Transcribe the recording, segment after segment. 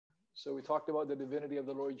So we talked about the divinity of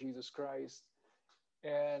the Lord Jesus Christ.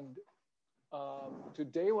 And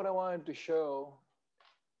today, what I wanted to show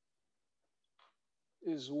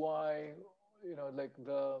is why, like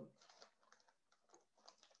the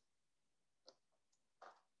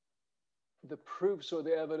proofs or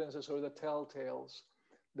the evidences or the telltales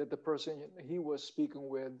that the person he was speaking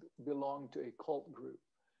with belonged to a cult group.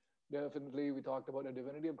 Definitely, we talked about the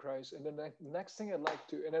divinity of Christ, and then the next thing I'd like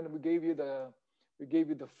to, and then we gave you the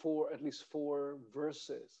four, at least four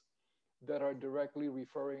verses that are directly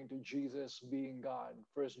referring to Jesus being God.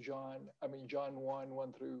 John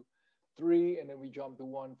 1 through 3, and then we jump to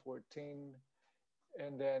 1:14,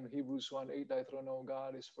 and then Hebrews 1:8, thy throne, O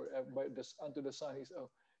God, is forever, but this unto the Son, he's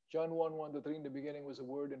John 1:1 to 3, in the beginning was the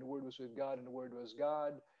Word, and the Word was with God, and the Word was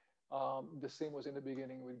God. The same was in the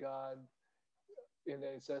beginning with God. And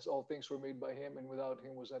then it says, all things were made by him, and without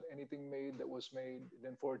him was not anything made that was made.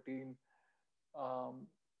 Then 14, um,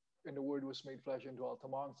 and the Word was made flesh and dwelt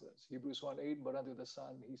amongst us. Hebrews 1:8, but unto the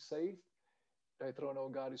Son he saith, thy throne, O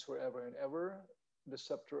God, is forever and ever. The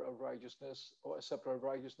scepter of righteousness, or a scepter of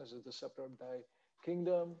righteousness is the scepter of thy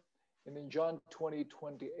kingdom. And in John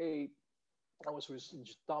 20:28, that was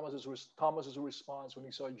Thomas's response when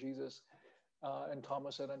he saw Jesus. And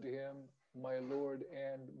Thomas said unto him, my Lord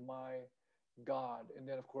and my God. And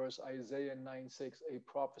then, of course, Isaiah 9:6, a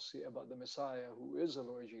prophecy about the Messiah, who is the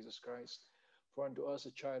Lord Jesus Christ. For unto us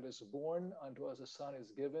a child is born, unto us a son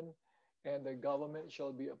is given, and the government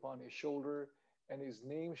shall be upon his shoulder, and his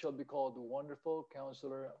name shall be called the Wonderful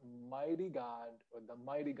Counselor, Mighty God, or the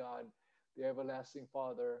Mighty God, the Everlasting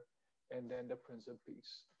Father, and then the Prince of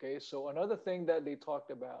Peace. Okay, so another thing that they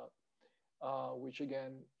talked about, which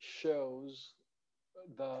again shows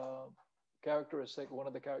the one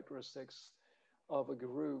of the characteristics of a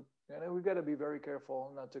group, and we've got to be very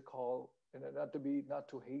careful not to call, and not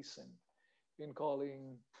to hasten in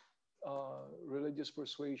calling religious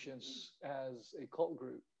persuasions as a cult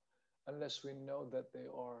group, unless we know that they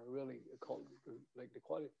are really a cult group, like the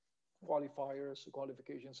qualifiers, the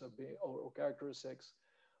qualifications of being, or characteristics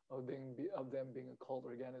of them being a cult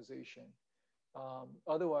organization.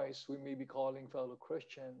 Otherwise, we may be calling fellow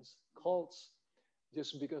Christians cults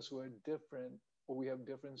just because we're different, or we have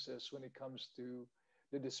differences when it comes to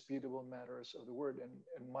the disputable matters of the word.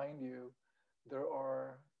 And mind you, there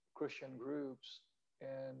are Christian groups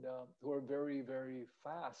and who are very, very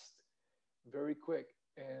fast, very quick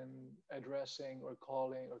in addressing or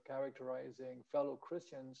calling or characterizing fellow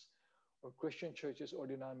Christians or Christian churches or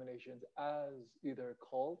denominations as either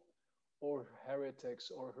cult or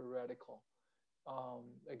heretics or heretical.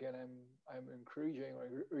 Again, I'm encouraging or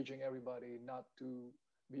urging everybody not to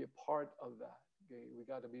be a part of that. Okay, we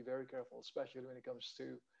got to be very careful, especially when it comes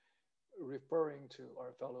to referring to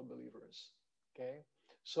our fellow believers. Okay,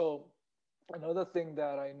 so another thing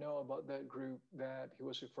that I know about that group that he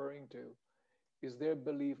was referring to is their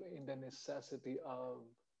belief in the necessity of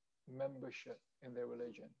membership in their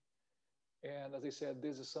religion. And as I said,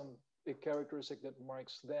 this is a characteristic that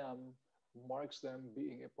marks them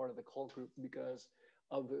being a part of the cult group because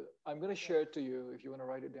of the. I'm going to share it to you if you want to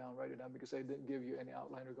write it down because I didn't give you any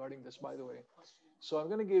outline regarding this, by the way. So I'm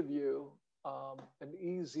going to give you an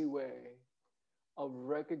easy way of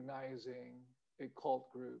recognizing a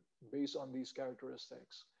cult group based on these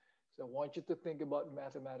characteristics. So I want you to think about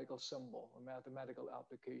mathematical symbol or mathematical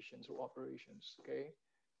applications or operations, okay?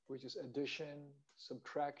 Which is addition,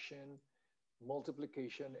 subtraction,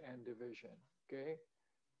 multiplication, and division, okay?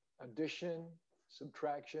 Addition,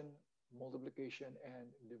 subtraction, multiplication, and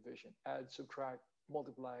division. Add, subtract,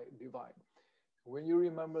 multiply, divide. When you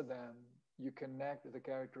remember them, you connect the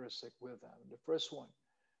characteristic with them. The first one,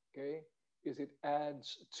 okay, is it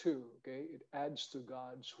adds to, okay? It adds to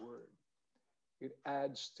God's word. It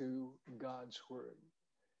adds to God's word.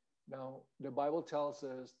 Now, the Bible tells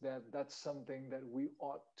us that that's something that we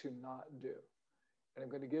ought to not do. And I'm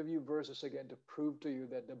going to give you verses again to prove to you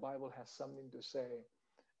that the Bible has something to say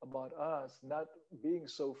about us not being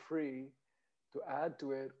so free to add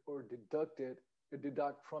to it or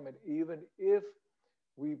deduct from it, even if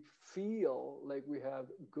we feel like we have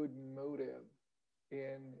good motive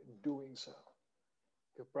in doing so.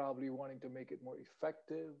 You're probably wanting to make it more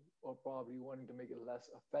effective or probably wanting to make it less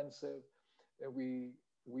offensive. That we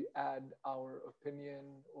add our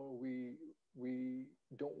opinion or we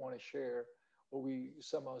don't want to share or we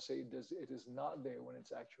somehow say it is not there when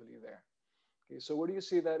it's actually there. Okay, so where do you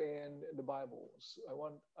see that in the Bible? So I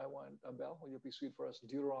want Abel, will you please read for us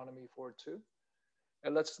Deuteronomy 4:2?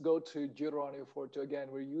 And let's go to Deuteronomy 4:2. Again,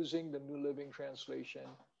 we're using the New Living Translation.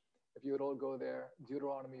 If you would all go there,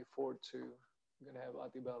 Deuteronomy 4:2. I'm going to have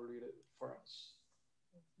Atibel read it for us.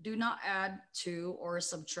 Do not add to or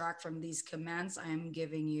subtract from these commands I am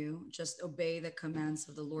giving you. Just obey the commands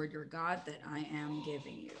of the Lord your God that I am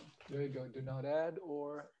giving you. There you go. Do not add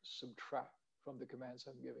or subtract from the commands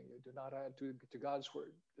I'm giving you. Do not add to God's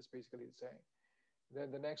word. That's basically it's saying.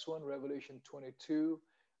 Then the next one, Revelation 22.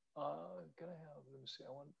 Can I have, let me see,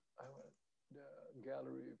 I want the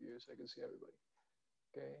gallery view so I can see everybody.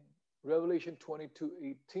 Okay. Revelation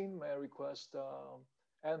 22:18. May I request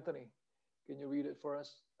Anthony, can you read it for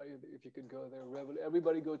us? If you could go there.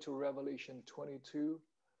 Everybody go to Revelation 22,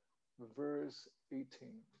 verse 18.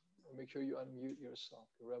 Make sure you unmute yourself.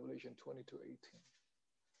 Revelation 22:18.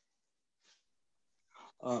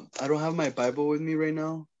 I don't have my Bible with me right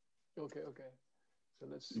now. Okay, okay. So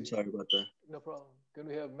let's I'm see. sorry about that. No problem. Can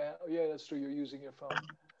we have Matt? Oh, yeah, that's true. You're using your phone.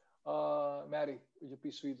 Maddie, would you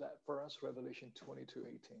please read that for us? Revelation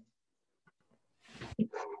 22:18.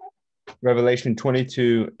 Revelation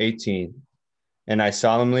 22:18. And I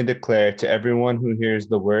solemnly declare to everyone who hears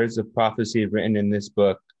the words of prophecy written in this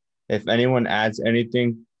book, if anyone adds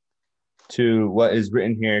anything to what is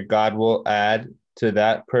written here, God will add to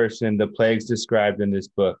that person the plagues described in this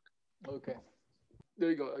book. Okay. There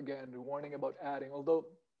you go. Again, the warning about adding. Although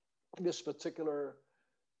this particular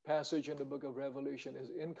passage in the book of Revelation is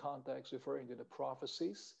in context referring to the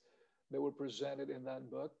prophecies that were presented in that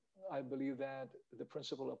book, I believe that the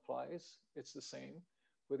principle applies. It's the same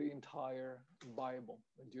with the entire Bible.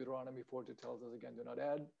 Deuteronomy 40 tells us again, do not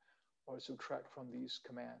add or subtract from these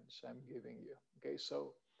commands I'm giving you. Okay,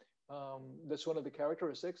 so that's one of the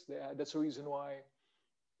characteristics. That's the reason why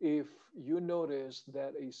if you notice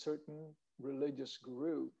that a certain religious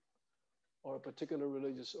group or a particular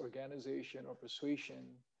religious organization or persuasion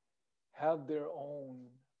have their own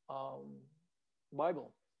um,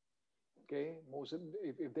 Bible. Okay,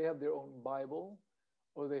 if they have their own Bible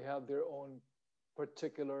or they have their own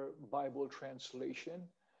particular Bible translation,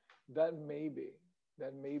 that may be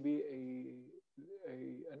that may be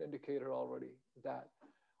an indicator already that,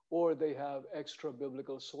 or they have extra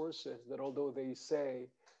biblical sources that although they say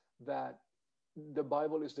that the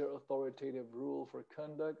Bible is their authoritative rule for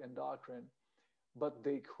conduct and doctrine, but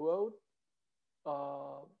they quote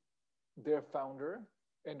uh, their founder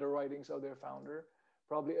and the writings of their founder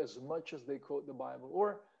probably as much as they quote the Bible.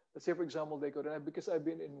 Or let's say, for example, they quote, and because I've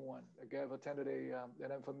been in one, okay, I've attended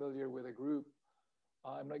and I'm familiar with a group.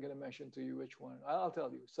 I'm not going to mention to you which one. I'll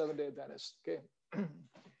tell you, Seventh Day Adventists. Okay,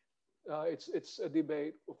 it's a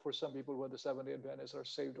debate for some people whether Seventh Day Adventists are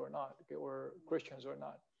saved or not, okay, or Christians or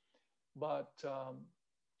not. But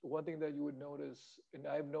one thing that you would notice, and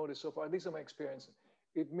I've noticed so far, at least in my experience,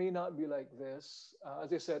 it may not be like this.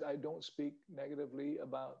 As I said, I don't speak negatively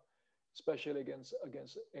about, especially against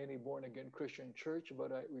any born again Christian church.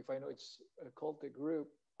 But if I know it's a cultic group,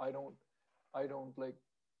 I don't like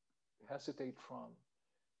hesitate from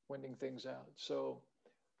pointing things out. So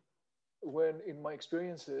when in my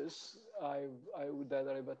experiences that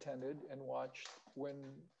I've attended and watched, when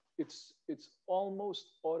it's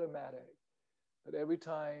almost automatic that every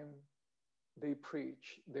time they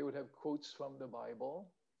preach, they would have quotes from the Bible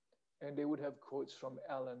and they would have quotes from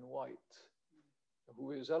Ellen White.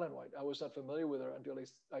 Who is Ellen White? I was not familiar with her until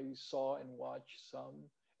I saw and watched some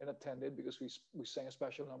and attended because we sang a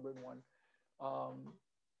special number in one. Um,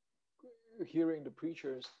 Hearing the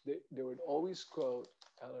preachers, they would always quote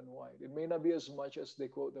Ellen White. It may not be as much as they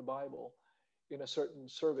quote the Bible in a certain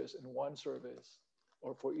service, in one service,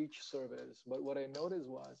 or for each service. But what I noticed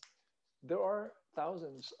was there are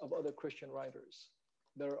thousands of other Christian writers.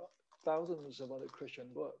 There are thousands of other Christian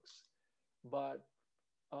books, but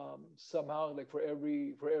somehow, like for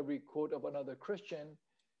every quote of another Christian,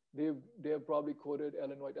 they have probably quoted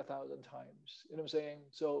Ellen White 1,000 times. You know what I'm saying?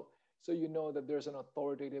 So you know that there's an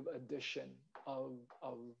authoritative addition of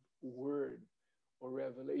word or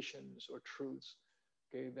revelations or truths,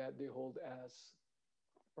 okay, that they hold as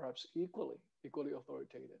perhaps equally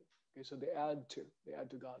authoritative. Okay, so they add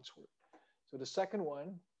to God's word. So the second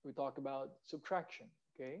one, we talk about subtraction.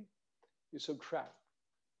 Okay, you subtract.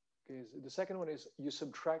 Okay, so the second one is you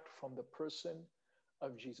subtract from the person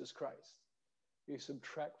of Jesus Christ. You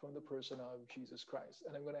subtract from the person of Jesus Christ.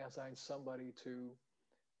 And I'm going to assign somebody to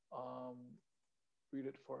um, read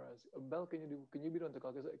it for us. Bell, can you be on the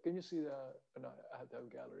call? Can you see the? No, I have to have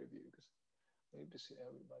gallery view because I need to see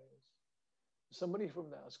everybody. Somebody from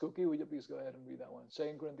the Skokie, would you please go ahead and read that one?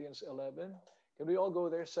 2 Corinthians 11. Can we all go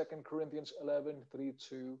there? 2 Corinthians 11, 3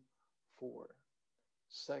 to 4.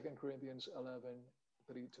 2 Corinthians 11,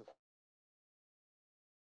 3 to 4.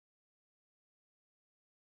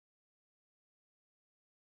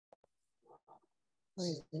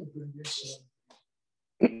 Where is it?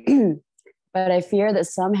 But I fear that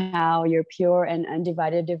somehow your pure and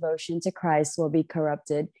undivided devotion to Christ will be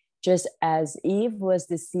corrupted, just as Eve was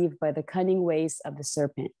deceived by the cunning ways of the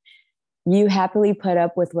serpent. You happily put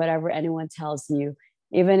up with whatever anyone tells you,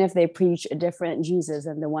 even if they preach a different Jesus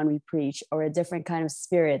than the one we preach, or a different kind of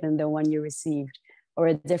spirit than the one you received, or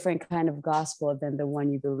a different kind of gospel than the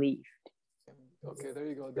one you believed. Okay, there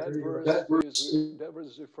you go. That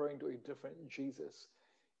verse is referring to a different Jesus,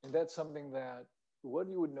 and that's something that what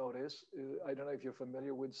you would notice. I don't know if you're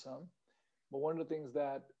familiar with some, but one of the things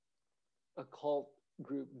that a cult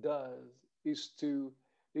group does is to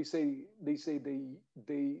they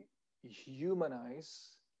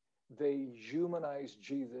humanize they humanize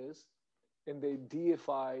Jesus and they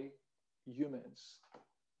deify humans.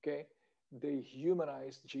 Okay, they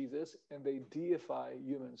humanize Jesus and they deify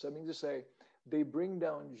humans. I mean to say they bring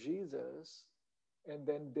down Jesus and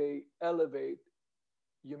then they elevate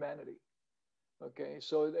humanity. Okay,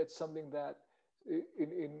 so it's something that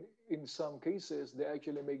in some cases they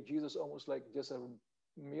actually make Jesus almost like just a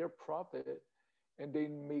mere prophet, and they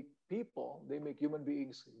make human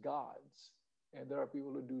beings gods. And there are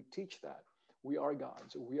people who do teach that we are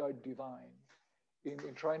gods, we are divine. In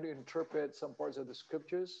trying to interpret some parts of the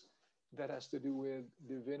scriptures that has to do with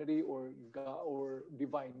divinity or God or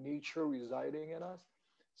divine nature residing in us,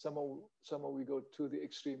 somehow we go to the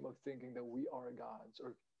extreme of thinking that we are gods,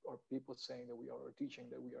 or people saying that we are, or teaching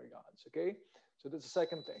that we are gods. Okay, so that's the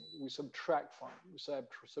second thing we subtract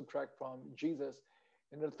from Jesus.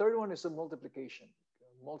 And the third one is the multiplication,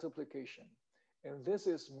 and this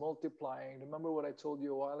is multiplying. Remember what I told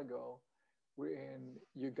you a while ago, wherein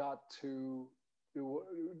you got to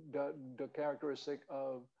the characteristic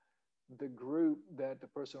of the group that the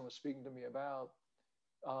person was speaking to me about.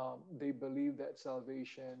 They believe that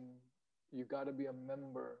salvation, you got to be a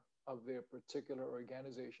member of their particular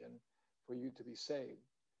organization for you to be saved.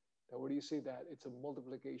 Now, where do you see that? It's a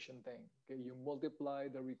multiplication thing. Okay, you multiply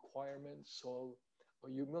the requirements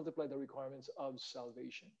of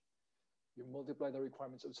salvation. You multiply the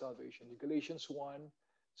requirements of salvation. Galatians 1,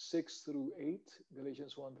 6 through 8.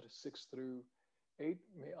 Galatians 1, 6 through 8.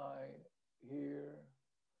 May I hear?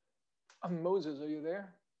 Moses, are you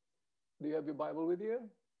there? Do you have your Bible with you?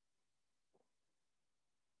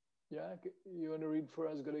 Yeah, you want to read for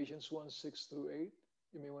us Galatians 1, 6 through 8?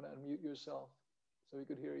 You may want to unmute yourself so we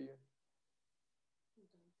could hear you.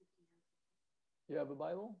 You have a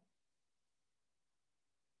Bible?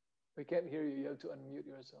 We can't hear you. You have to unmute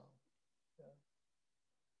yourself.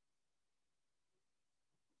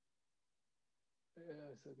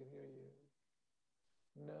 Yeah, so I can hear you.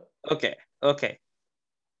 No. Okay.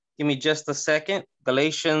 Give me just a second.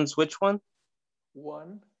 Galatians, which one?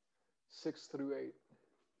 1, 6 through 8.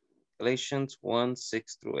 Galatians 1,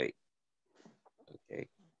 6 through 8. Okay.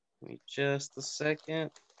 Give me just a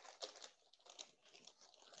second.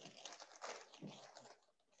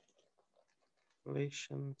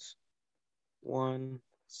 Galatians 1,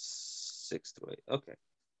 6 through 8. Okay.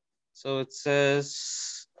 So it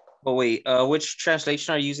says, oh wait, which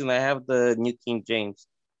translation are you using? I have the New King James.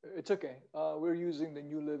 It's okay. We're using the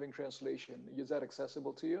New Living Translation. Is that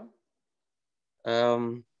accessible to you?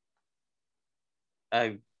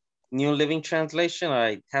 New Living Translation,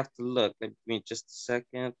 I have to look. Give me just a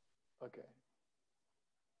second. Okay.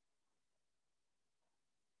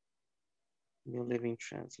 New Living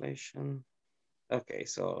Translation. Okay,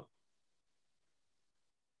 so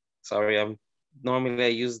sorry, normally I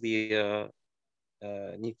use the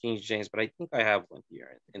New King James, but I think I have one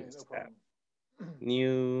here in this tab.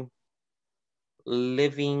 New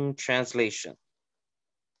Living Translation.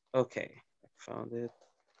 Okay, I found it.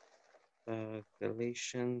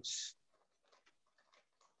 Galatians.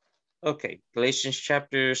 Okay, Galatians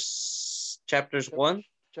chapters 1.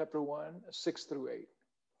 Chapter 1, 6 through 8.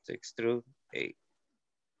 6 through 8.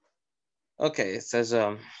 Okay, it says,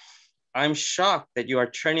 I'm shocked that you are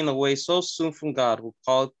turning away so soon from God, who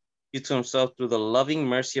called you to himself through the loving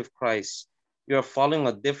mercy of Christ. You are following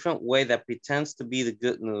a different way that pretends to be the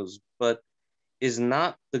good news, but is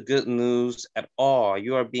not the good news at all.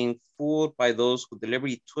 You are being fooled by those who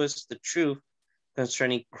deliberately twist the truth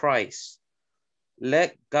concerning Christ.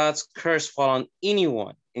 Let God's curse fall on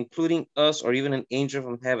anyone, including us or even an angel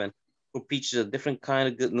from heaven, who preaches a different kind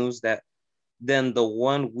of good news than the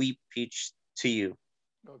one we preach to you.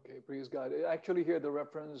 Okay, praise God. Actually, here the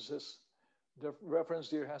reference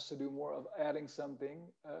here has to do more of adding something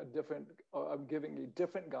different, or of giving a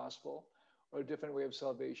different gospel or a different way of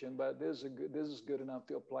salvation. But this is good enough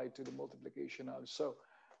to apply to the multiplication of. So,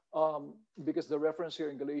 because the reference here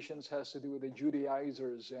in Galatians has to do with the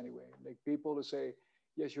Judaizers anyway, like people who say,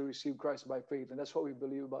 yes, you receive Christ by faith, and that's what we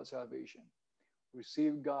believe about salvation.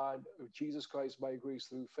 receive God, Jesus Christ by grace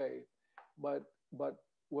through faith. But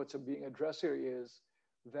what's being addressed here is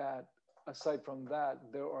that aside from that,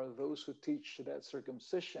 there are those who teach that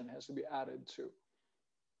circumcision has to be added to.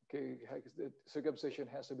 Okay, circumcision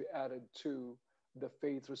has to be added to the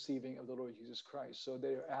faith receiving of the Lord Jesus Christ. So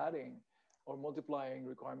they're adding or multiplying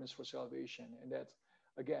requirements for salvation. And that's,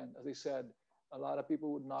 again, as I said, a lot of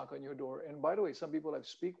people would knock on your door. And by the way, some people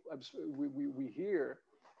we hear,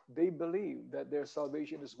 they believe that their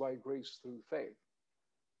salvation is by grace through faith.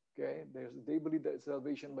 Okay, they believe that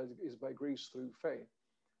salvation is by grace through faith.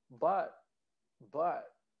 But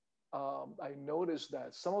I noticed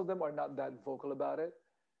that some of them are not that vocal about it,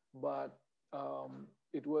 but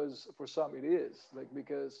it was, for some it is, like,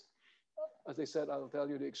 because as I said, I'll tell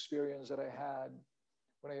you the experience that I had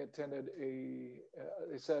when I attended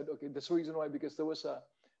they said, okay, that's the reason why, because there was a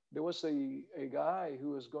guy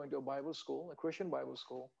who was going to a Bible school, a Christian Bible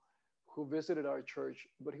school, who visited our church,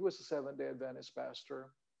 but he was a Seventh-day Adventist pastor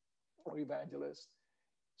or evangelist.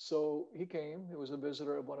 So he came, he was a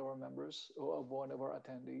visitor of one of our members, or of one of our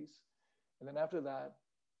attendees. And then after that,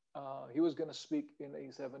 he was going to speak in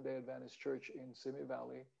a Seventh-day Adventist church in Simi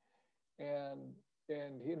Valley.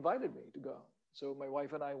 And he invited me to go. So my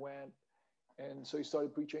wife and I went. And so he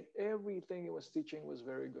started preaching. Everything he was teaching was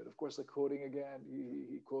very good. Of course, the quoting again,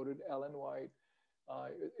 he quoted Ellen White.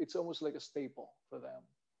 It's almost like a staple for them.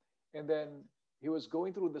 And then he was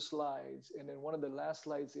going through the slides. And then one of the last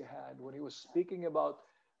slides he had, when he was speaking about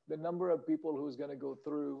the number of people who's going to go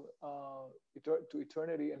through to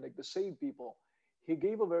eternity and like the saved people, he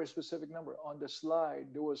gave a very specific number. On the slide,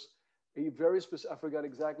 there was a very specific, I forgot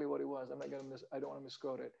exactly what it was. I don't want to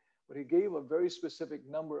misquote it. But he gave a very specific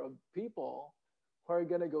number of people who are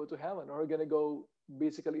going to go to heaven, or are going to go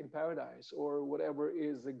basically in paradise, or whatever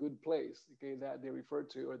is the good place, okay, that they refer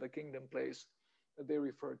to, or the kingdom place that they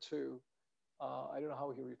refer to. I don't know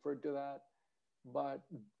how he referred to that, but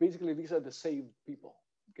basically these are the saved people,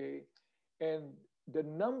 okay? And the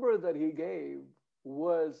number that he gave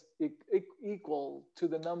was equal to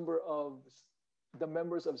the number of the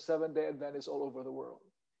members of Seventh-day Adventists all over the world.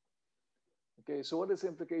 Okay, so what is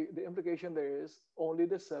the implication there is only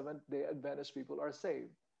the Seventh-day Adventist people are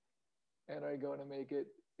saved and are going to make it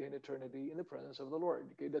in eternity in the presence of the Lord.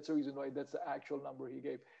 Okay, that's the reason why that's the actual number he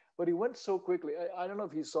gave. But he went so quickly. I don't know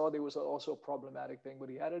if he saw there was also a problematic thing, but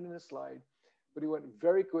he had it in his slide. But he went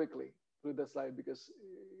very quickly through the slide because,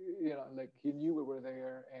 like he knew we were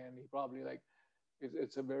there, and he probably like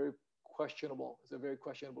it's a very questionable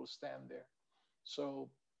stand there.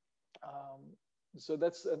 So. So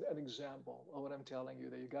that's an example of what I'm telling you,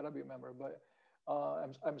 that you got to be a member. But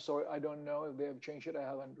I'm sorry, I don't know if they have changed it. I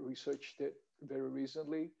haven't researched it very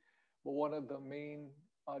recently. But one of the main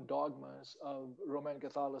dogmas of Roman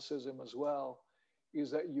Catholicism as well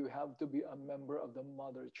is that you have to be a member of the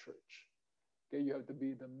mother church. Okay, you have to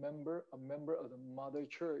be a member of the mother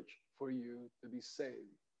church for you to be saved.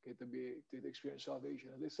 Okay, to experience salvation.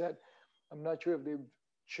 As they said, I'm not sure if they've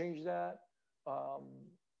changed that.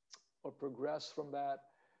 Or progress from that,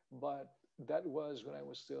 but that was when I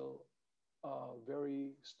was still a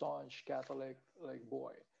very staunch Catholic like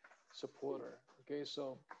boy supporter. Okay,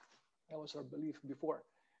 so that was our belief before.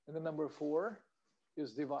 And then number 4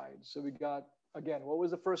 is divide. So we got, again, what was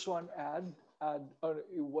the first one? Add.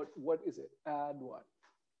 What is it? Add what?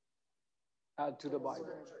 Add to the Bible.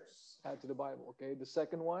 Add to the Bible. Okay. The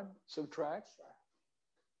second one, subtract.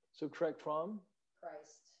 Subtract from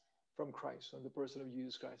Christ. From Christ, from the person of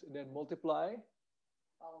Jesus Christ. And then multiply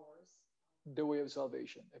Followers. the way of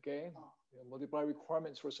salvation. Okay. Multiply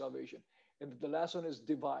requirements for salvation. And the last one is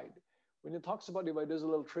divide. When it talks about divide, it's a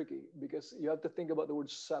little tricky because you have to think about the word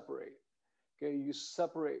separate. Okay, you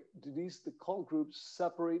separate. The cult groups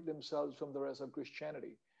separate themselves from the rest of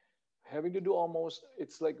Christianity, having to do almost,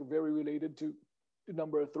 it's like very related to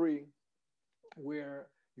number 3, where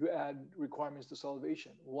you add requirements to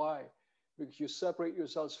salvation. Why? Because you separate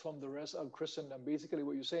yourselves from the rest of Christendom. Basically,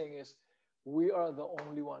 what you're saying is, we are the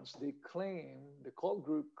only ones. They claim, the cult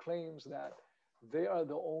group claims that they are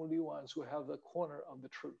the only ones who have the corner of the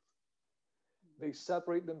truth. They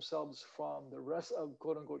separate themselves from the rest of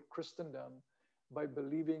quote unquote Christendom by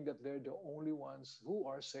believing that they're the only ones who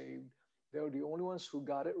are saved. They're the only ones who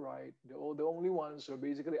got it right. They're the only ones who are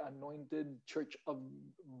basically anointed church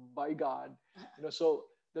by God. So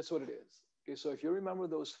that's what it is. Okay, so if you remember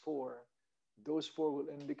those four will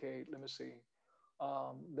indicate, let me see.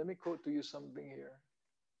 Let me quote to you something here.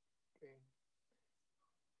 Okay.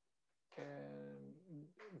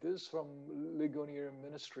 And this is from Ligonier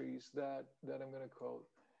Ministries that I'm going to quote.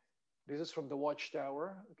 This is from the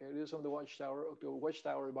Watchtower. Okay, this is from the Watchtower. The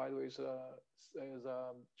Watchtower, by the way, is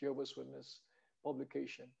a Jehovah's Witness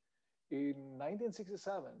publication. In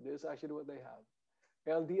 1967, this is actually what they have.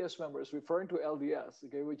 LDS members, referring to LDS,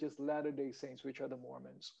 okay, which is Latter-day Saints, which are the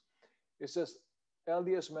Mormons. It says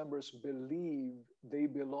LDS members believe they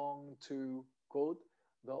belong to, quote,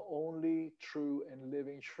 the only true and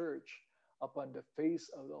living church upon the face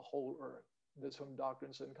of the whole earth. That's from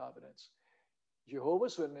Doctrines and Covenants.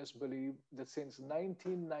 Jehovah's Witnesses believe that since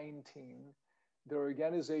 1919, their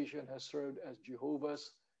organization has served as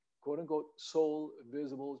Jehovah's, quote unquote, sole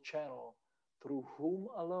visible channel through whom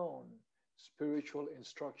alone spiritual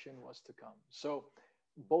instruction was to come. So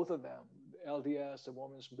both of them, LDS, the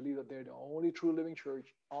Mormons, believe that they're the only true living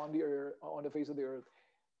church on the earth, on the face of the earth.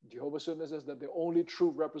 Jehovah's Witnesses that the only true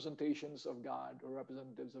representations of God or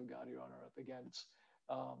representatives of God here on earth. Again, it's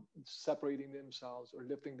separating themselves or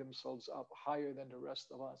lifting themselves up higher than the rest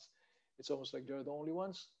of us. It's almost like they're the only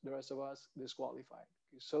ones, the rest of us disqualified.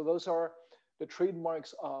 Okay, so those are the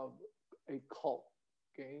trademarks of a cult.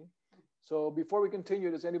 Okay. So before we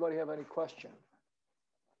continue, does anybody have any question?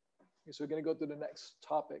 Okay, so we're going to go to the next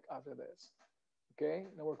topic after this. Okay.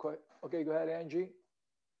 No more questions. Okay, go ahead, Angie.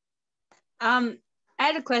 I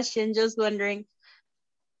had a question, just wondering,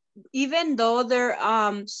 even though they're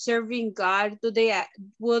serving God,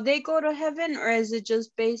 will they go to heaven, or is it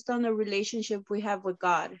just based on the relationship we have with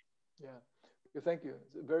God? Yeah. Okay, thank you.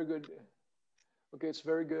 It's a very good. Okay, it's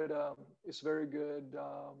very good. It's very good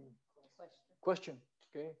question.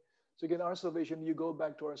 Okay. So again, our salvation, you go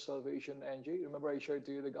back to our salvation, Angie. Remember I shared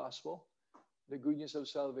to you the gospel, the good news of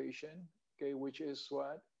salvation, okay, which is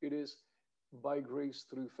what? It is by grace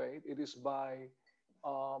through faith. It is by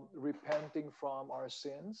repenting from our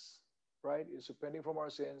sins, right? It's repenting from our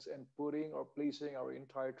sins and putting or placing our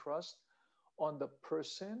entire trust on the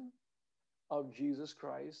person of Jesus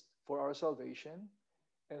Christ for our salvation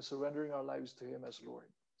and surrendering our lives to him as Lord.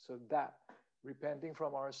 So that, repenting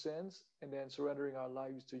from our sins and then surrendering our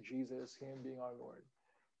lives to Jesus, him being our Lord.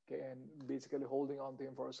 Okay, and basically holding on to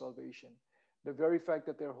him for our salvation. The very fact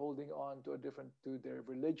that they're holding on to their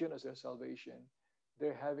religion as their salvation,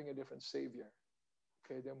 they're having a different savior.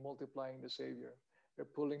 Okay, they're multiplying the savior. They're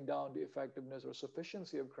pulling down the effectiveness or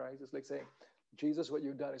sufficiency of Christ. It's like saying, Jesus, what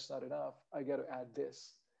you've done is not enough. I got to add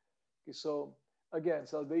this. Okay, so again,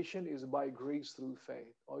 salvation is by grace through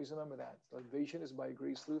faith. Always remember that. Salvation is by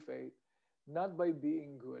grace through faith, not by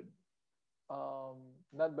being good.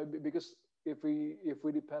 Because if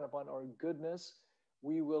we depend upon our goodness,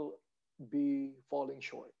 we will be falling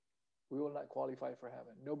short. We will not qualify for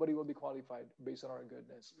heaven. Nobody will be qualified based on our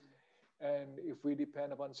goodness. And if we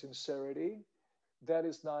depend upon sincerity, that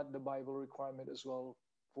is not the Bible requirement as well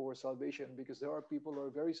for salvation, because there are people who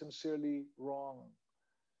are very sincerely wrong.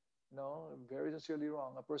 No, very sincerely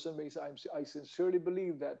wrong. A person may say, I sincerely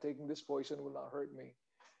believe that taking this poison will not hurt me,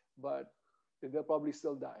 but they'll probably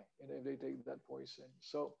still die if they take that poison.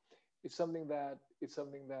 So it's something that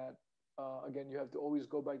again, you have to always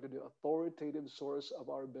go back to the authoritative source of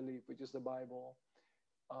our belief, which is the Bible.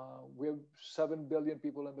 We have 7 billion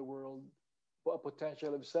people in the world, a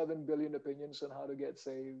potential of 7 billion opinions on how to get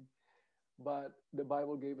saved. But the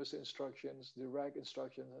Bible gave us instructions, direct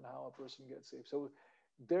instructions on how a person gets saved. So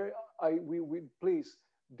we please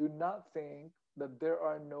do not think that there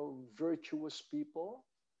are no virtuous people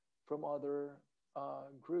from other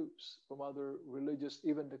groups, from other religious,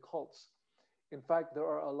 even the cults. In fact, there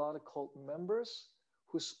are a lot of cult members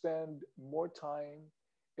who spend more time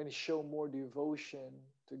and show more devotion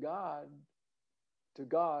to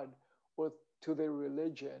God, or to their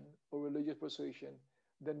religion or religious persuasion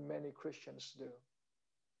than many Christians do.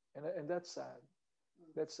 And that's sad.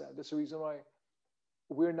 That's sad. That's the reason why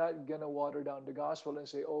we're not going to water down the gospel and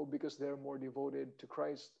say, oh, because they're more devoted to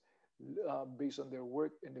Christ based on their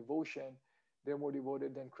work and devotion, they're more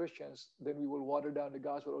devoted than Christians, then we will water down the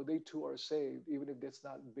gospel, or they too are saved, even if that's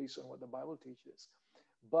not based on what the Bible teaches.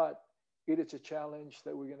 But it is a challenge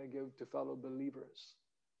that we're going to give to fellow believers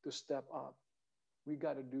to step up. We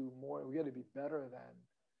got to do more. We got to be better than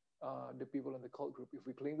the people in the cult group. If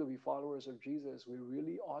we claim to be followers of Jesus, we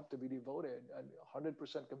really ought to be devoted and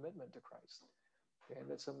 100% commitment to Christ. Okay? And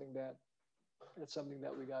that's something that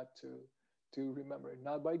we got to remember.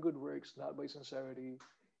 Not by good works, not by sincerity.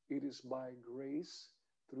 It is by grace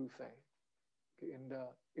through faith. Okay? In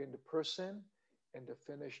the person and the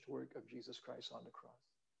finished work of Jesus Christ on the cross.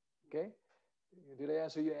 Okay? Did I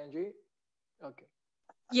answer you, Angie? Okay.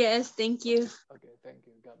 Yes, thank you. Okay, thank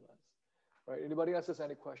you. God bless. All right, anybody else has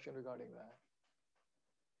any question regarding that?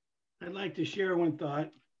 I'd like to share one thought.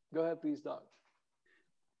 Go ahead, please, Doc.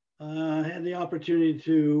 I had the opportunity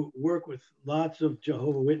to work with lots of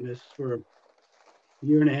Jehovah's Witnesses for a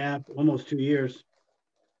year and a half, almost 2 years.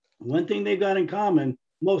 One thing they got in common,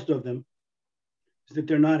 most of them, is that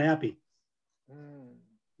they're not happy. Mm.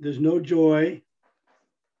 There's no joy.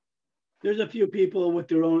 There's a few people with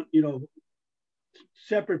their own,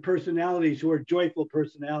 separate personalities who are joyful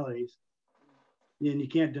personalities, and you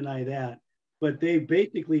can't deny that. But they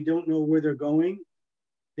basically don't know where they're going.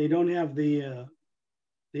 They don't have the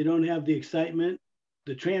excitement,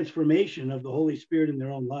 the transformation of the Holy Spirit in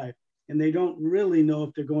their own life, and they don't really know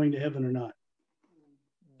if they're going to heaven or not.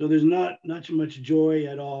 So there's not much joy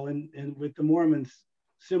at all. And with the Mormons,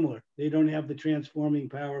 similar. They don't have the transforming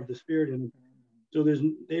power of the Spirit in them. So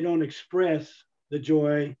they don't express the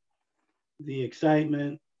joy, the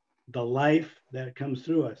excitement, the life that comes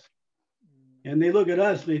through us. And they look at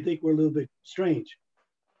us and they think we're a little bit strange.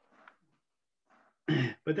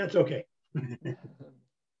 But that's okay.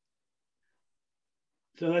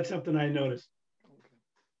 So that's something I noticed.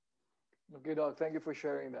 Okay, Doc, thank you for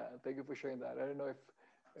sharing that. Thank you for sharing that. I don't know if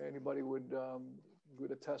anybody would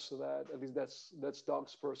attest to that. At least that's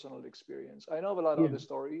Doc's personal experience. I know of a lot of other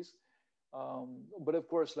stories, but of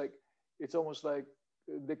course, like it's almost like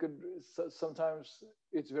they could sometimes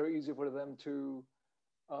it's very easy for them to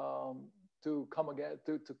come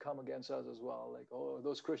against us as well. Like, oh,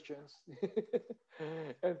 those Christians,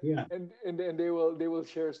 and they will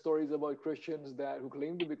share stories about Christians who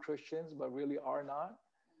claim to be Christians but really are not.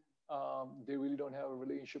 They really don't have a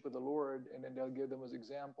relationship with the Lord, and then they'll give them as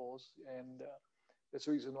examples. And that's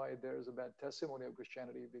the reason why there's a bad testimony of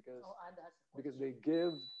Christianity, because they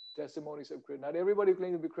give testimonies of Christian. Not everybody who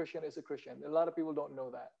claims to be Christian is a Christian. A lot of people don't know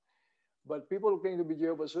that. But people who claim to be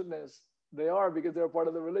Jehovah's Witness, they are, because they're part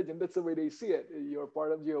of the religion. That's the way they see it. You're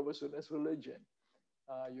part of Jehovah's Witness religion.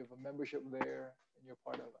 You have a membership there, and you're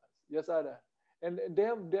part of us. Yes, Ada. And they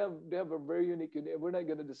have a very unique. We're not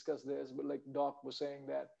going to discuss this, but like Doc was saying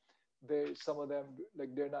that some of them,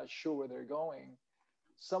 like, they're not sure where they're going.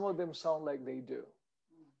 Some of them sound like they do,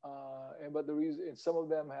 but the reason, and some of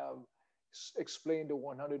them have explained the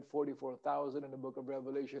 144,000 in the Book of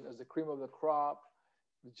Revelation as the cream of the crop.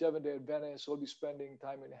 The Seventh-day Adventists will be spending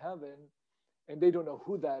time in heaven, and they don't know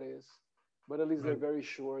who that is, but at least they're very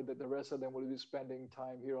sure that the rest of them will be spending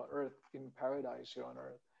time here on earth, in paradise here on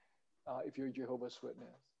earth, if you're Jehovah's Witness,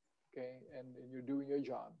 okay, and you're doing your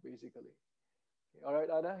job, basically. All right,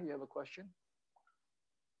 Ada, you have a question?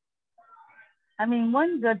 I mean,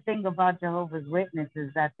 one good thing about Jehovah's Witnesses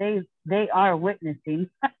is that they are witnessing.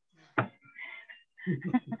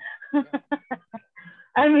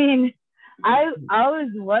 I mean, I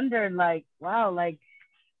was wondering, like, wow, like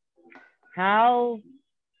how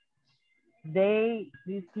these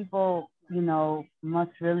people,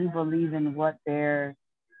 must really believe in what they're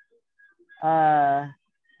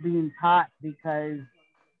being taught, because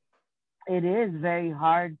it is very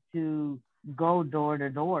hard to go door to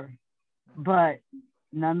door, but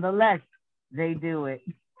nonetheless, they do it.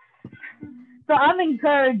 So I'm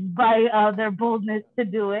encouraged by their boldness to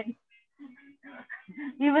do it,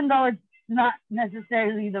 even though it's not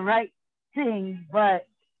necessarily the right thing. But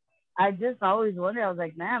I just always wonder, I was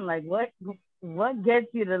like, man, like what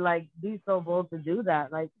gets you to like be so bold to do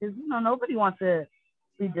that? Like, because nobody wants to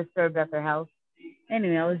be disturbed at their house.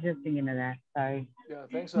 Anyway, I was just thinking of that. Sorry. Yeah,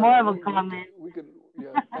 thanks. More of a comment. We could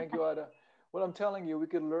yeah, thank you, Ada. Well, I'm telling you, we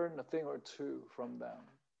could learn a thing or two from them.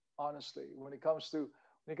 Honestly, when it comes to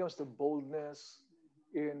boldness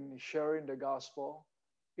in sharing the gospel,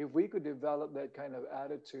 if we could develop that kind of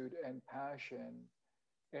attitude and passion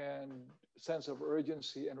and sense of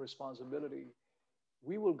urgency and responsibility,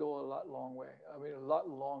 we will go a lot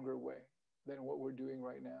longer way than what we're doing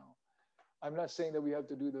right now. I'm not saying that we have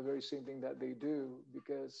to do the very same thing that they do,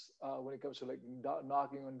 because when it comes to like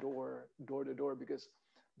knocking on door to door, because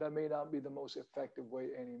that may not be the most effective way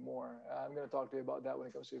anymore. I'm going to talk to you about that when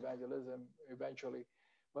it comes to evangelism eventually,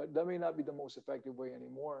 but that may not be the most effective way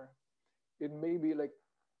anymore. It may be like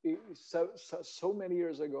so many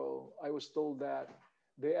years ago, I was told that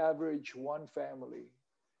they average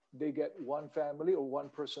they get one family or one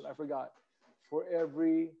person, I forgot, for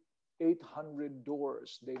every 800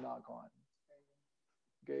 doors they knock on.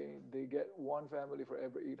 Okay, they get one family for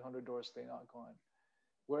every 800 doors they knock on.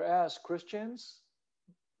 Whereas Christians,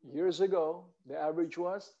 years ago, the average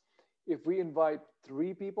was, if we invite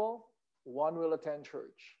 3 people, 1 will attend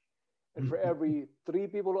church. And for every 3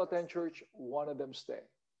 people who attend church, 1 of them stay.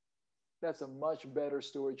 That's a much better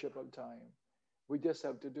stewardship of time. We just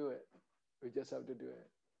have to do it.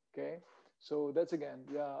 Okay? So that's again,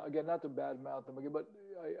 not to badmouth them again, but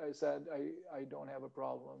I said I don't have a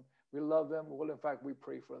problem. We love them. Well, in fact, we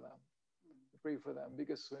pray for them.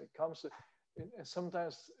 Because when it comes to, and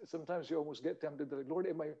sometimes you almost get tempted to like, Lord,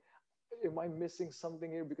 am I missing something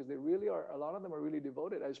here? Because they really are. A lot of them are really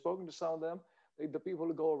devoted. I've spoken to some of them, like the people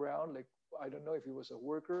who go around, like I don't know if he was a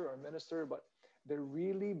worker or a minister, but they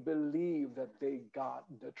really believed that they got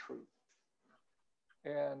the truth.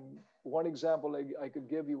 And one example I could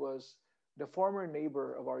give you was the former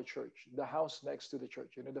neighbor of our church, the house next to the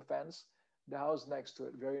church, you know, the fence, the house next to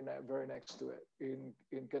it, very next to it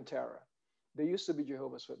in Cantara. They used to be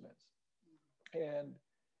Jehovah's Witness. And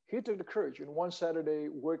he took the courage. And one Saturday,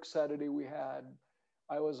 work Saturday we had,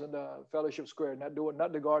 I was in the fellowship square, not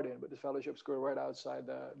the garden, but the fellowship square right outside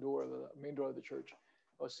the door, the main door of the church.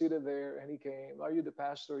 I was seated there and he came, "Are you the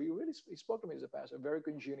pastor?" He spoke to me as a pastor, very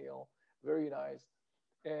congenial, very nice.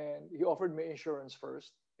 And he offered me insurance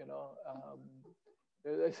first, you know.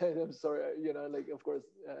 I said, "I'm sorry," you know, like, of course,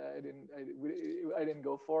 I didn't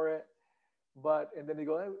go for it. But, and then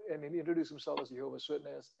he introduced himself as Jehovah's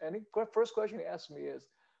Witness. And first question he asked me is,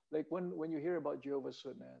 like, when you hear about Jehovah's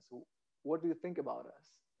Witness, what do you think about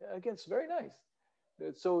us? Again, it's very nice.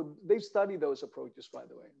 So they study those approaches, by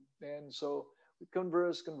the way. And so we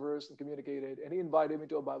conversed and communicated. And he invited me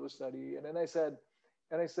to a Bible study. And then I said,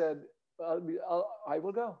 I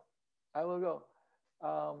will go. I will go.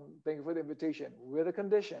 Thank you for the invitation. With a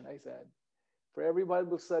condition, I said, for every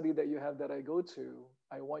Bible study that you have that I go to,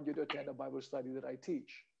 I want you to attend a Bible study that I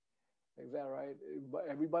teach. Is that right?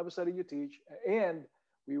 Every Bible study you teach, and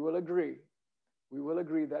we will agree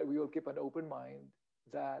that we will keep an open mind,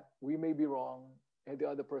 that we may be wrong and the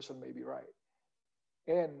other person may be right.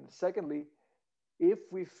 And secondly, if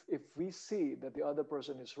we see that the other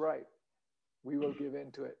person is right, we will give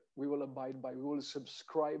in to it. We will abide by, we will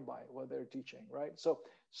subscribe by what they're teaching, right? So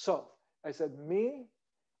I said, me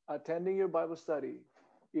attending your Bible study,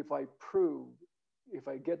 if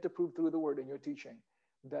I get to prove through the word in your teaching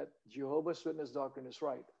that Jehovah's Witness doctrine is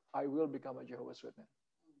right, I will become a Jehovah's Witness.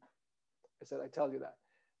 I said, I tell you that.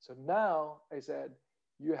 So now I said,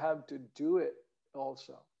 you have to do it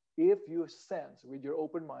also. If you sense with your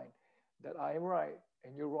open mind that I am right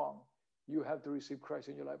and you're wrong, you have to receive Christ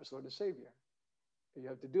in your life as Lord and Savior. You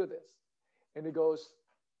have to do this. And he goes,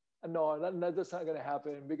 no, that's not going to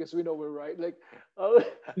happen because we know we're right. Like,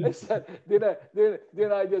 I said, did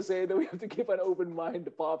I just say that we have to keep an open mind,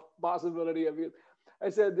 the possibility of it? I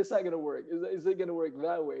said, this is not going to work. Is it going to work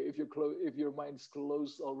that way if your mind's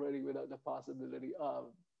closed already without the possibility of,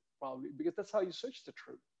 probably, because that's how you search the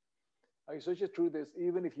truth. How you search the truth is,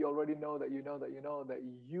 even if you already know that you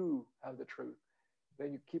have the truth,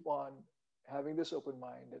 then you keep on having this open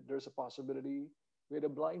mind that there's a possibility we had a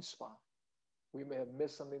blind spot. We may have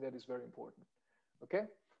missed something that is very important. Okay?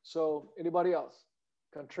 So anybody else?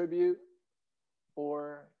 Contribute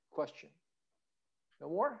or question? No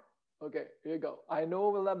more? Okay, here you go. I know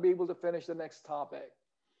we'll not be able to finish the next topic,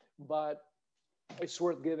 but it's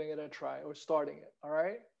worth giving it a try or starting it, all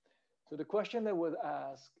right? So the question that was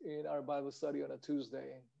asked in our Bible study on a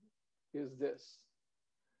Tuesday is this.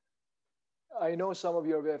 I know some of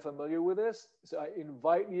you are very familiar with this, so I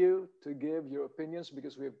invite you to give your opinions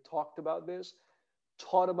because we have talked about this,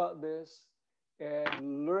 taught about this,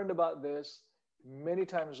 and learned about this many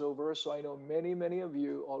times over. So I know many of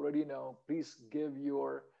you already know. Please give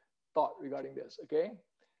your thought regarding this, okay?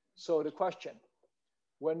 So the question,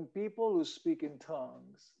 when people who speak in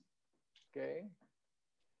tongues, okay,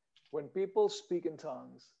 when people speak in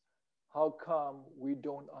tongues, how come we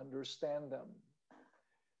don't understand them?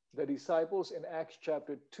 The disciples in Acts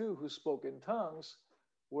chapter 2 who spoke in tongues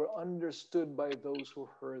were understood by those who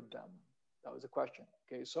heard them. That was the question.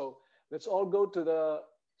 Okay, so let's all go to the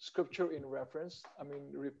scripture in reference.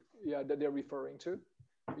 That they're referring to,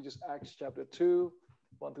 which is Acts chapter 2,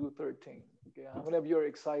 1 through 13. Okay, how many of you are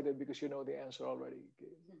excited because you know the answer already?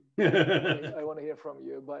 Okay. I want to hear from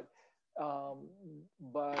you, but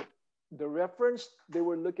the reference they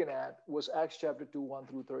were looking at was Acts chapter 2, 1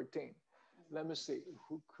 through 13. Let me see.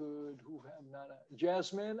 Who have not?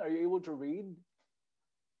 Jasmine, are you able to read?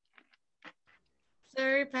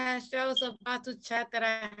 Sorry, Pastor, I was about to chat that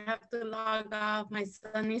I have to log off. My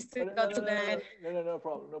son needs to go to bed. No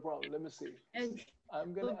problem. Let me see. Okay.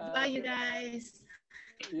 I'm gonna bye, you guys.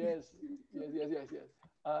 Yes.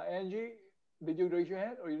 Angie, did you raise your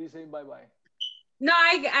hand or did you say bye-bye? No,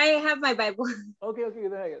 I have my Bible. Okay,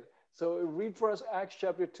 then so read for us Acts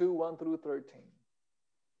chapter 2, 1 through 13.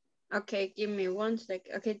 Okay, give me one sec.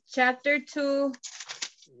 Okay, chapter 2.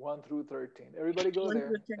 1 through 13. Everybody go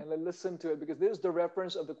there and listen to it because this is the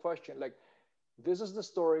reference of the question. Like, this is the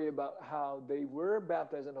story about how they were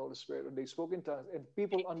baptized in the Holy Spirit, or they spoke in tongues, and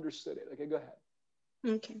people understood it. Okay, go ahead.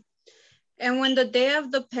 Okay. And when the day of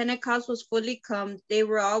the Pentecost was fully come, they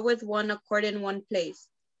were all with one accord in one place.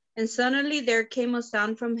 And suddenly there came a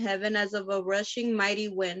sound from heaven as of a rushing mighty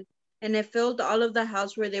wind, and it filled all of the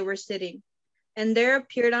house where they were sitting. And there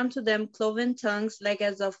appeared unto them cloven tongues like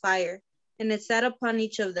as of fire, and it sat upon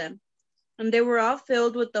each of them. And they were all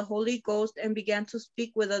filled with the Holy Ghost and began to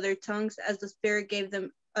speak with other tongues as the Spirit gave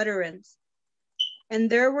them utterance. And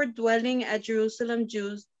there were dwelling at Jerusalem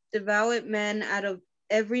Jews, devout men out of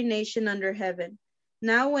every nation under heaven.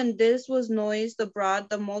 Now when this was noised abroad,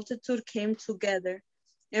 the multitude came together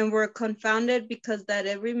and were confounded because that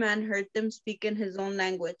every man heard them speak in his own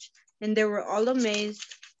language. And they were all amazed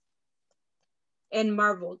and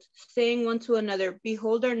marveled, saying one to another,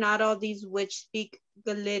 Behold, are not all these which speak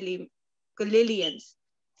Galileans?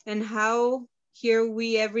 And how hear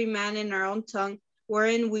we every man in our own tongue,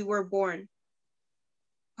 wherein we were born?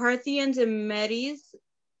 Parthians and Medes,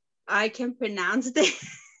 I can pronounce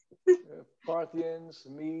this. Parthians,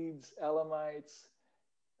 Medes, Elamites.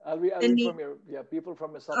 I'll read from here. Yeah, people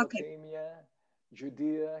from Mesopotamia,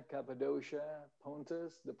 Judea, Cappadocia,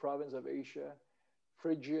 Pontus, the province of Asia,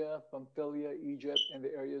 Phrygia, Pamphylia, Egypt, and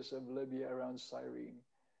the areas of Libya around Cyrene.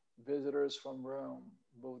 Visitors from Rome,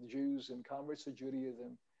 both Jews and converts to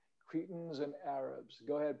Judaism, Cretans and Arabs.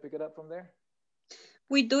 Go ahead, pick it up from there.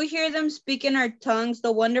 We do hear them speak in our tongues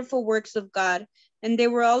the wonderful works of God. And they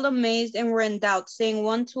were all amazed and were in doubt, saying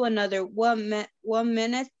one to another, What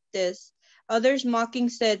meaneth this? Others mocking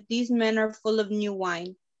said, These men are full of new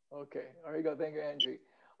wine. Okay, there you go. Thank you, Angie.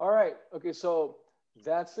 All right, okay, so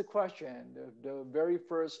that's the question. The very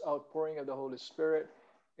first outpouring of the Holy Spirit,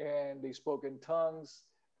 and they spoke in tongues.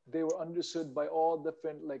 They were understood by all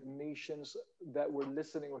different nations that were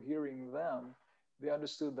listening or hearing them. They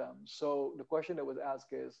understood them. So the question that was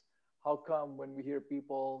asked is, how come when we hear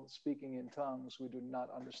people speaking in tongues, we do not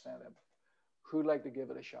understand them? Who'd like to give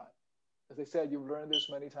it a shot? As I said, you've learned this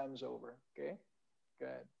many times over, okay?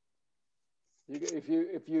 Good.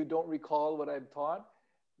 If you don't recall what I've taught,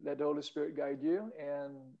 let the Holy Spirit guide you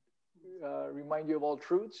and remind you of all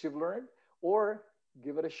truths you've learned, or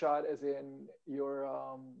give it a shot as in your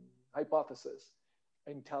hypothesis,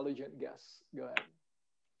 intelligent guess. Go ahead.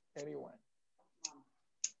 Anyone?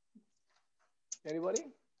 Anybody?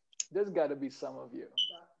 There's got to be some of you.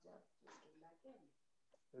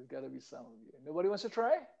 There's got to be some of you. Nobody wants to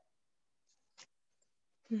try?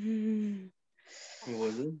 What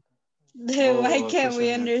was it? Why can't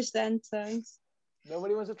we understand tongues?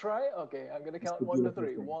 Nobody wants to try? Okay, I'm going to count 1 to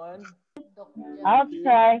 3. 1. I'll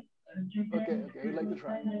try. Okay, who'd like to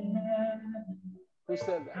try? Who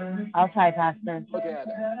said that? I'll try, Pastor. Okay,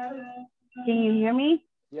 Ada. Can you hear me?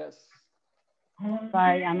 Yes.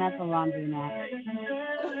 Sorry, I'm at the laundromat.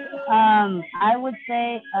 I would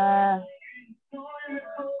say,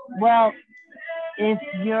 well, if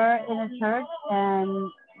you're in a church and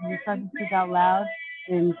you start to speak out loud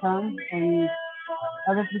in tongues and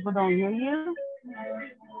other people don't hear you,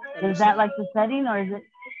 is that like the setting, or is it,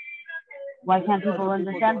 why can't people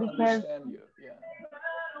understand? Because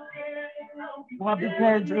well,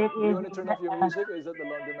 because it is. You want to turn off your music, or is that the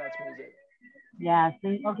laundromat's music? Yeah.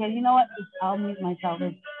 See, okay. You know what? I'll mute myself.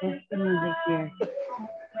 It's the music here.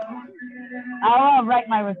 I'll write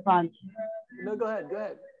my response. No, go ahead. Go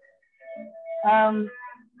ahead.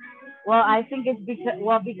 Well, I think it's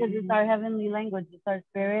because it's our heavenly language. It's our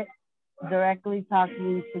spirit directly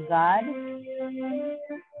talking to God,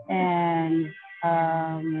 and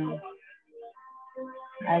I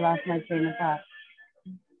lost my train of thought.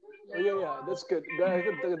 Oh, yeah, that's good.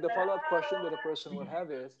 The follow-up question that a person would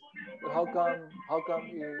have is, but how come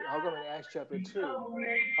in Acts chapter 2,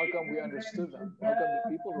 how come we understood them? How come the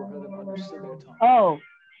people who heard them understood their tongue? Oh,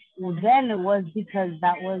 well, then it was because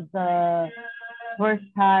that was the first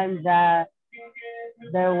time that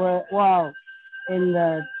there were, well, in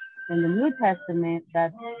the New Testament,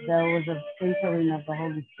 that there was a sprinkling of the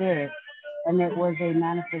Holy Spirit, and it was a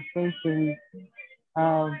manifestation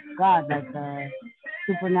of God, like a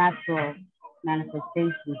supernatural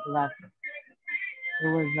manifestation. So that it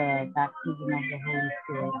was a baptism of the Holy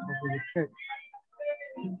Spirit over the church.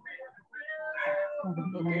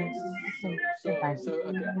 Okay, so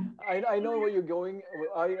okay. I know where you're going.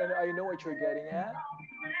 I know what you're getting at,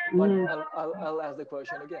 but I'll ask the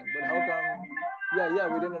question again. But how come? Yeah,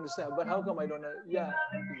 we didn't understand. But how come I don't know? Yeah,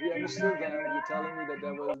 we understood them. You're telling me that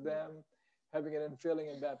was them having an infilling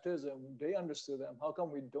in baptism. They understood them. How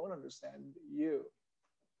come we don't understand you?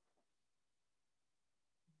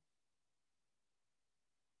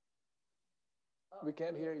 We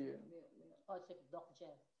can't hear you.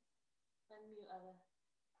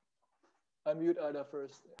 Unmute Ada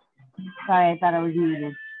first. Sorry, I thought I was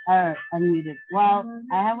muted. Unmuted. Well,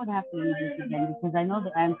 I would have to read this again because I know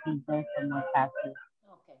the answer is there somewhere, Pastor.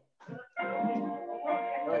 Okay.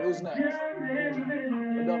 All right, who's next?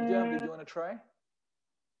 Dr. Jam, did you want to try?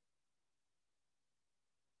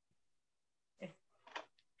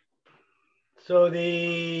 So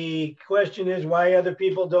the question is why other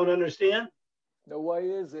people don't understand? Now, why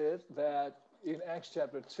is it that in Acts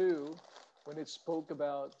chapter 2, when it spoke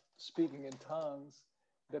about speaking in tongues,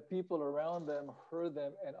 the people around them heard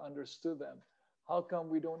them and understood them? How come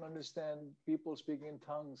we don't understand people speaking in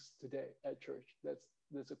tongues today at church?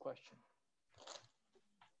 That's a question.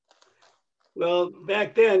 Well,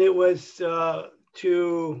 back then it was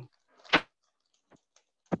to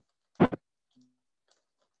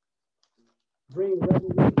bring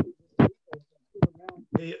revelation.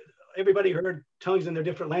 Everybody heard tongues in their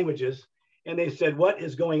different languages, and they said, "What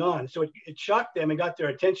is going on?" So it shocked them and got their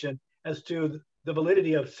attention as to the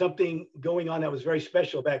validity of something going on that was very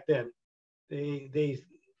special back then. They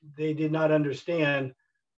did not understand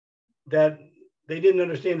that. They didn't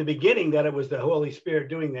understand the beginning that it was the Holy Spirit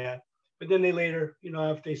doing that. But then they later, you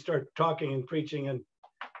know, if they start talking and preaching and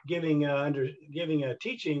giving a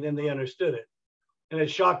teaching, then they understood it, and it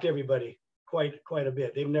shocked everybody quite a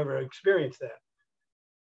bit. They've never experienced that.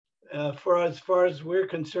 As far as we're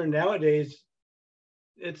concerned nowadays,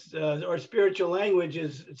 it's our spiritual language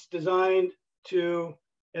it's designed to,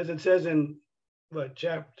 as it says in what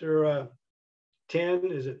chapter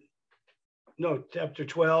 10 is it? No, chapter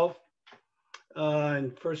 12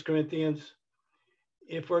 in 1 Corinthians.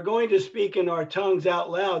 If we're going to speak in our tongues out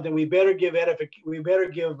loud, then we better give we better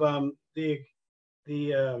give the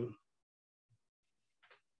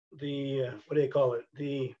what do you call it?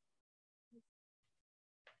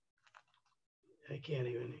 I can't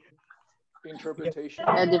even. Interpretation.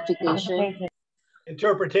 Edification.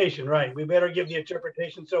 Interpretation, right. We better give the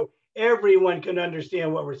interpretation so everyone can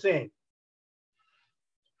understand what we're saying.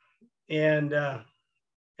 And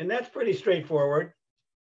that's pretty straightforward.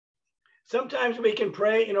 Sometimes we can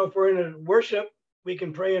pray, you know, if we're in a worship, we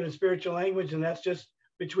can pray in a spiritual language, and that's just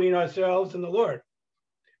between ourselves and the Lord.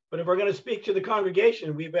 But if we're going to speak to the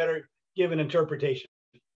congregation, we better give an interpretation.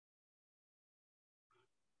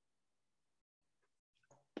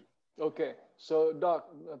 Okay, so Doc,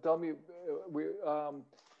 tell me,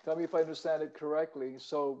 tell me if I understand it correctly.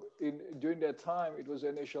 So during that time, it was the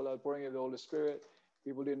initial outpouring of the Holy Spirit.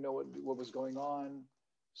 People didn't know what was going on,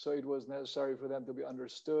 so it was necessary for them to be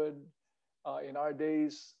understood. In our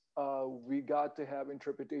days, we got to have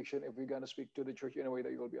interpretation if we're going to speak to the church in a way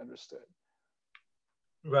that it will be understood.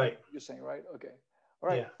 Right. You're saying, right? Okay. All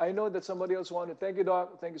right. Yeah. I know that somebody else wanted. Thank you,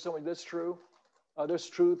 Doc. Thank you so much. That's true. There's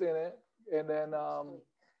truth in it. And then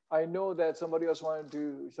I know that somebody else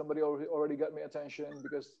somebody already got my attention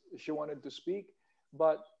because she wanted to speak,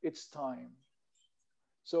 but it's time.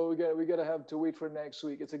 So we got to have to wait for next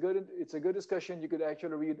week. It's a good discussion. You could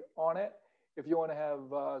actually read on it if you want to have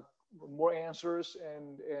more answers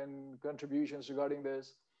and contributions regarding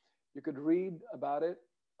this. You could read about it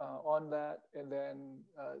on that and then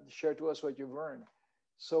share to us what you've learned.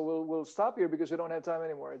 So we'll stop here because we don't have time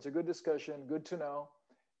anymore. It's a good discussion, good to know.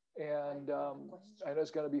 And I know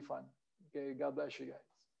it's going to be fun. Okay, God bless you guys.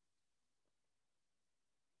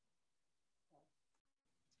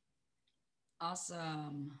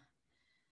 Awesome.